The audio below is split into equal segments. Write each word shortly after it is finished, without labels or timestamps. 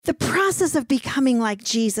process of becoming like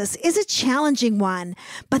Jesus is a challenging one,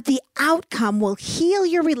 but the outcome will heal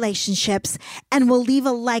your relationships and will leave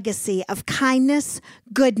a legacy of kindness,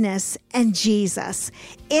 goodness, and Jesus.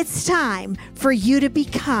 It's time for you to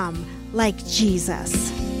become like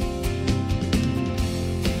Jesus.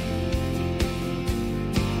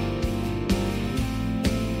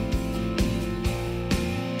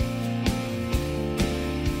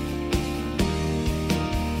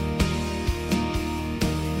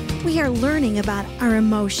 We are learning about our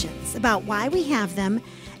emotions, about why we have them,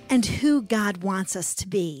 and who God wants us to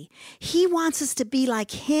be. He wants us to be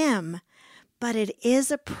like Him. But it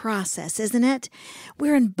is a process, isn't it?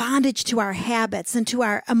 We're in bondage to our habits and to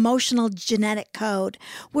our emotional genetic code.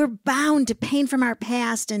 We're bound to pain from our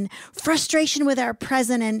past and frustration with our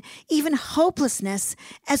present and even hopelessness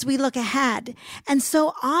as we look ahead. And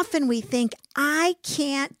so often we think, I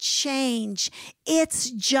can't change.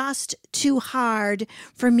 It's just too hard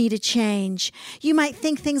for me to change. You might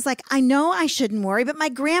think things like, I know I shouldn't worry, but my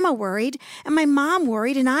grandma worried and my mom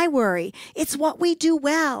worried and I worry. It's what we do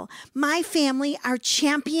well. My family are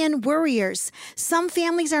champion worriers. Some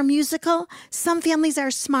families are musical. Some families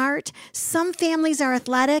are smart. Some families are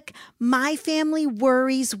athletic. My family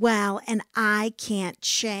worries well and I can't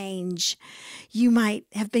change. You might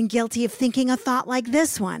have been guilty of thinking a thought like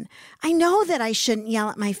this one. I know that I shouldn't yell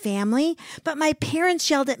at my family, but my parents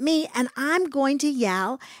yelled at me and I'm going to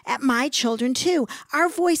yell at my children too. Our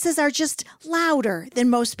voices are just louder than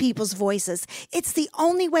most people's voices. It's the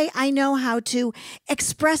only way I know how to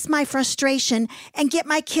express my frustration and get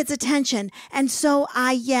my kids' attention. And so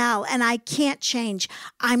I yell and I can't change.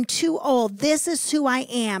 I'm too old. This is who I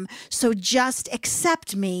am. So just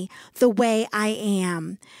accept me the way I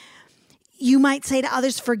am. You might say to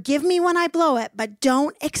others, forgive me when I blow it, but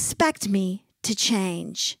don't expect me to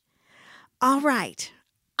change. All right.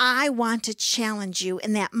 I want to challenge you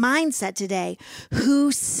in that mindset today.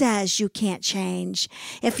 Who says you can't change?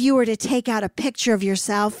 If you were to take out a picture of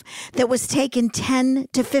yourself that was taken 10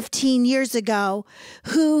 to 15 years ago,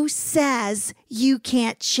 who says you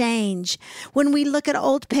can't change? When we look at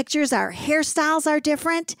old pictures, our hairstyles are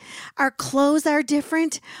different. Our clothes are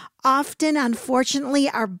different. Often, unfortunately,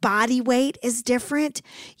 our body weight is different.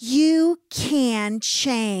 You can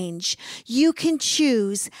change. You can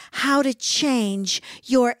choose how to change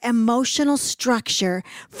your emotional structure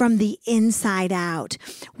from the inside out.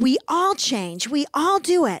 We all change. We all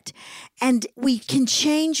do it. And we can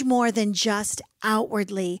change more than just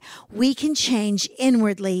outwardly. We can change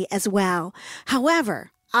inwardly as well.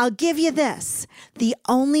 However, I'll give you this. The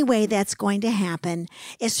only way that's going to happen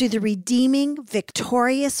is through the redeeming,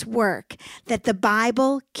 victorious work that the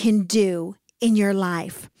Bible can do in your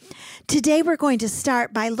life. Today, we're going to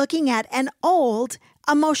start by looking at an old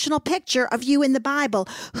emotional picture of you in the Bible,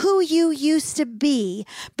 who you used to be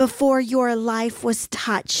before your life was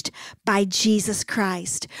touched by Jesus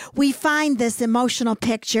Christ. We find this emotional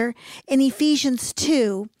picture in Ephesians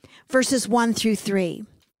 2, verses 1 through 3.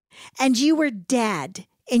 And you were dead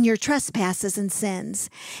in your trespasses and sins,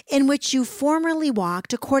 in which you formerly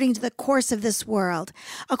walked according to the course of this world,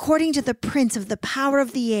 according to the prince of the power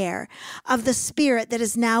of the air, of the spirit that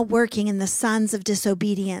is now working in the sons of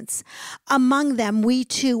disobedience. Among them we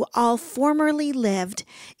too all formerly lived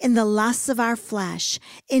in the lusts of our flesh,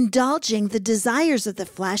 indulging the desires of the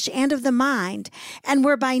flesh and of the mind, and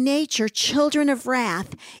were by nature children of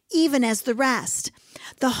wrath, even as the rest.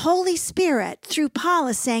 The Holy Spirit, through Paul,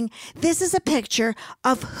 is saying this is a picture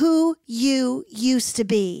of who you used to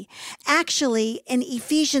be. Actually, in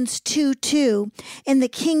Ephesians 2:2, in the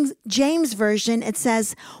King James Version, it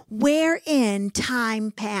says, wherein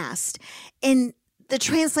time passed. In the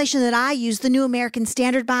translation that I use, the New American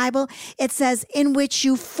Standard Bible, it says, in which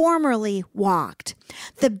you formerly walked.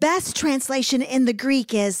 The best translation in the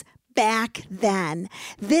Greek is back then.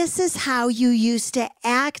 This is how you used to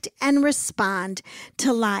act and respond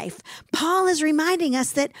to life. Paul is reminding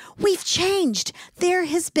us that we've changed. There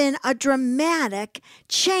has been a dramatic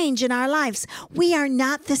change in our lives. We are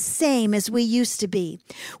not the same as we used to be.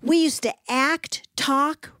 We used to act,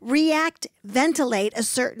 talk, react, ventilate a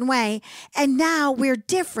certain way, and now we're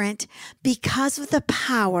different because of the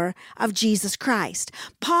power of Jesus Christ.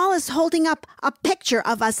 Paul is holding up a picture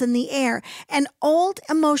of us in the air, an old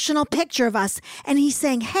emotional picture of us, and he's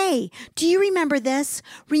saying, hey, do you remember this?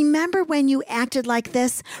 Remember when you acted like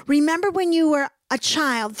this? Remember when you were a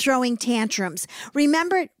child throwing tantrums?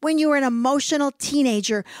 Remember when you were an emotional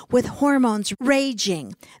teenager with hormones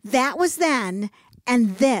raging? That was then,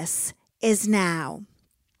 and this is now.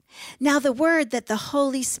 Now, the word that the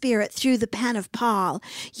Holy Spirit, through the pen of Paul,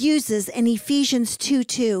 uses in Ephesians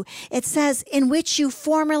 2:2, it says, in which you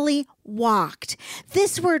formerly walked.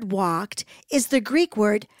 This word walked is the Greek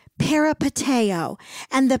word peripateo,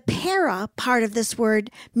 and the para part of this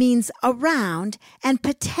word means around, and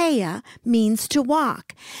pateia means to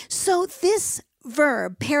walk. So this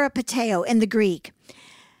verb, peripateo in the Greek,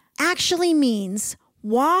 actually means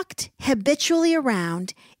walked habitually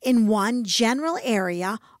around in one general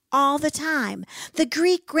area all the time. The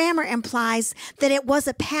Greek grammar implies that it was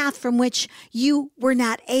a path from which you were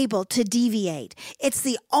not able to deviate. It's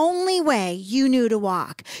the only way you knew to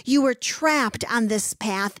walk. You were trapped on this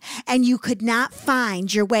path and you could not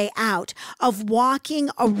find your way out of walking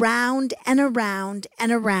around and around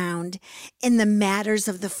and around in the matters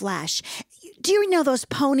of the flesh. Do you know those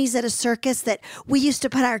ponies at a circus that we used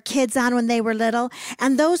to put our kids on when they were little?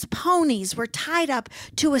 And those ponies were tied up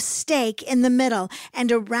to a stake in the middle,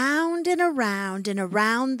 and around and around and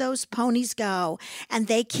around those ponies go. And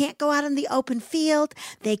they can't go out in the open field.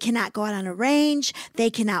 They cannot go out on a range.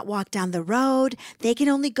 They cannot walk down the road. They can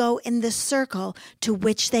only go in the circle to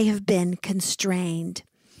which they have been constrained.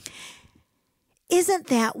 Isn't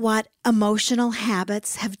that what emotional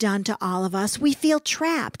habits have done to all of us? We feel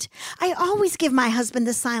trapped. I always give my husband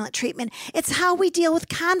the silent treatment. It's how we deal with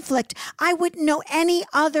conflict. I wouldn't know any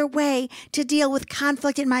other way to deal with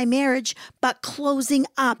conflict in my marriage but closing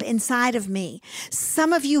up inside of me.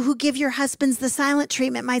 Some of you who give your husbands the silent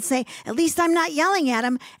treatment might say, at least I'm not yelling at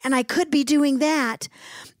him, and I could be doing that.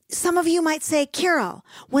 Some of you might say, Carol,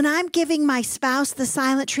 when I'm giving my spouse the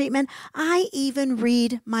silent treatment, I even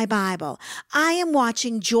read my Bible. I am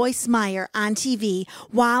watching Joyce Meyer on TV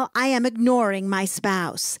while I am ignoring my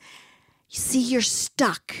spouse. You see, you're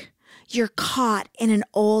stuck. You're caught in an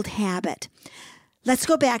old habit. Let's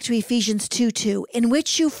go back to Ephesians 2:2, in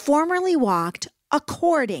which you formerly walked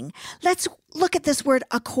according. Let's look at this word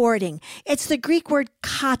according. It's the Greek word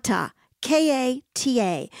kata.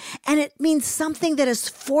 Kata, and it means something that is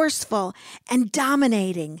forceful and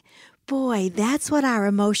dominating. Boy, that's what our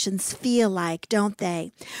emotions feel like, don't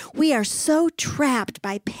they? We are so trapped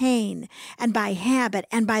by pain and by habit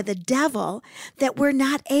and by the devil that we're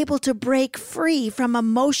not able to break free from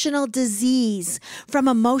emotional disease, from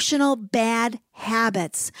emotional bad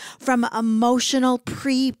habits, from emotional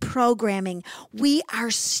pre-programming. We are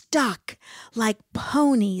stuck like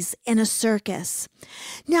ponies in a circus.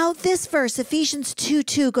 Now, this verse, Ephesians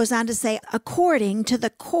 2:2, goes on to say, according to the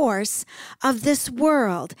course of this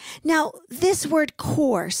world. Now, this word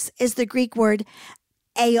course is the Greek word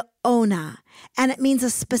aeona, and it means a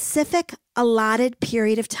specific allotted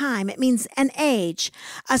period of time. It means an age,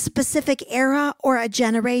 a specific era, or a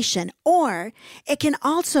generation, or it can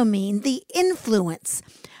also mean the influence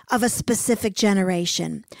of a specific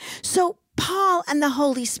generation. So Paul and the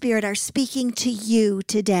Holy Spirit are speaking to you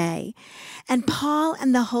today, and Paul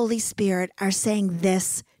and the Holy Spirit are saying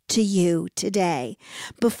this to you today.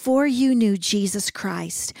 Before you knew Jesus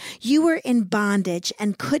Christ, you were in bondage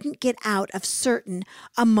and couldn't get out of certain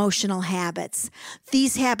emotional habits.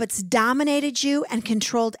 These habits dominated you and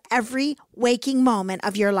controlled every waking moment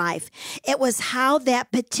of your life. It was how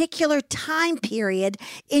that particular time period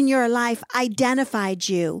in your life identified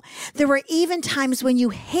you. There were even times when you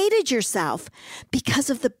hated yourself because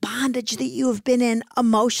of the bondage that you have been in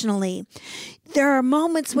emotionally. There are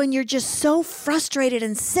moments when you're just so frustrated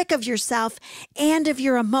and sick of yourself and of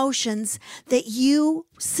your emotions that you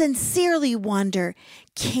sincerely wonder,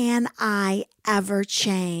 can I ever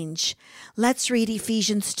change? Let's read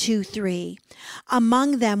Ephesians 2:3.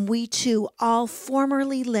 Among them we too all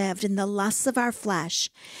formerly lived in the lusts of our flesh,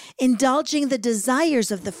 indulging the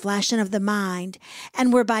desires of the flesh and of the mind,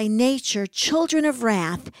 and were by nature children of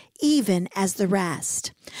wrath, even as the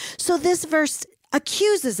rest. So this verse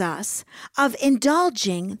accuses us of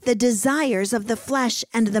indulging the desires of the flesh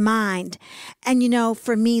and the mind. And you know,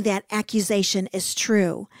 for me, that accusation is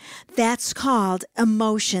true. That's called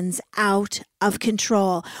emotions out of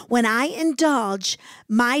control. When I indulge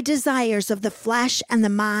my desires of the flesh and the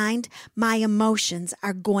mind, my emotions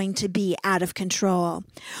are going to be out of control.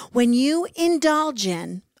 When you indulge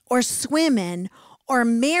in or swim in or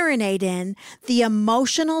marinate in the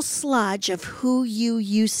emotional sludge of who you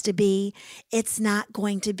used to be, it's not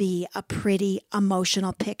going to be a pretty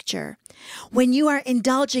emotional picture. When you are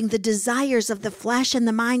indulging the desires of the flesh and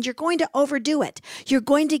the mind, you're going to overdo it. You're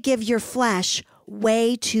going to give your flesh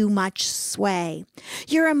way too much sway.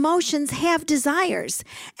 Your emotions have desires,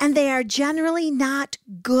 and they are generally not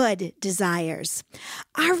good desires.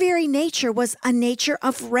 Our very nature was a nature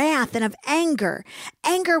of wrath and of anger.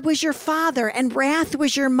 Anger was your father and wrath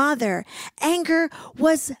was your mother. Anger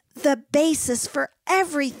was the basis for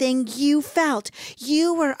everything you felt.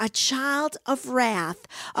 You were a child of wrath,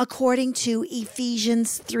 according to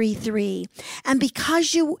Ephesians 3:3. And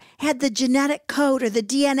because you had the genetic code or the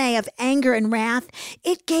DNA of anger and wrath,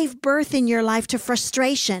 it gave birth in your life to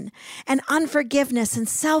frustration and unforgiveness and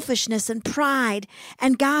selfishness and pride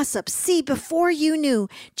and gossip. See, before you knew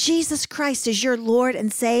Jesus Christ as your Lord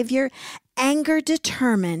and Savior, anger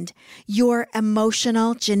determined your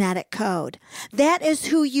emotional genetic code. That is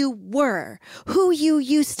who you were, who you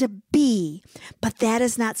used to be, but that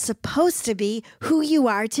is not supposed to be who you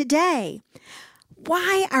are today.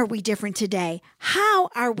 Why are we different today? How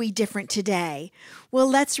are we different today? Well,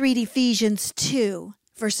 let's read Ephesians 2,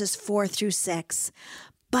 verses 4 through 6.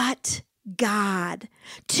 But God,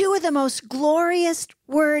 two of the most glorious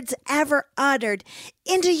words ever uttered,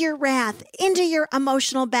 into your wrath, into your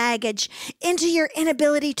emotional baggage, into your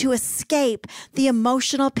inability to escape the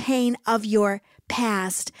emotional pain of your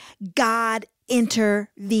past. God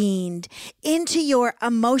intervened. Into your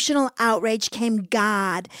emotional outrage came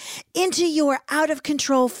God. Into your out of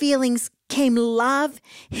control feelings came love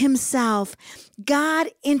himself.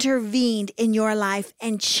 God intervened in your life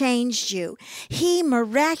and changed you. He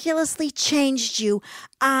miraculously changed you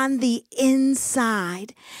on the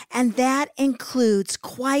inside. And that includes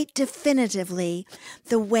quite definitively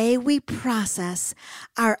the way we process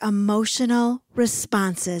our emotional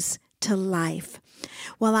responses to life.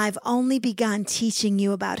 Well, I've only begun teaching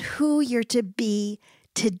you about who you're to be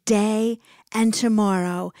today and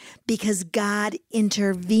tomorrow because God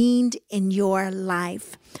intervened in your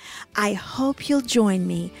life. I hope you'll join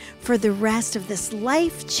me for the rest of this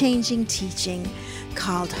life-changing teaching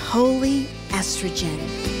called Holy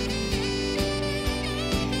Estrogen.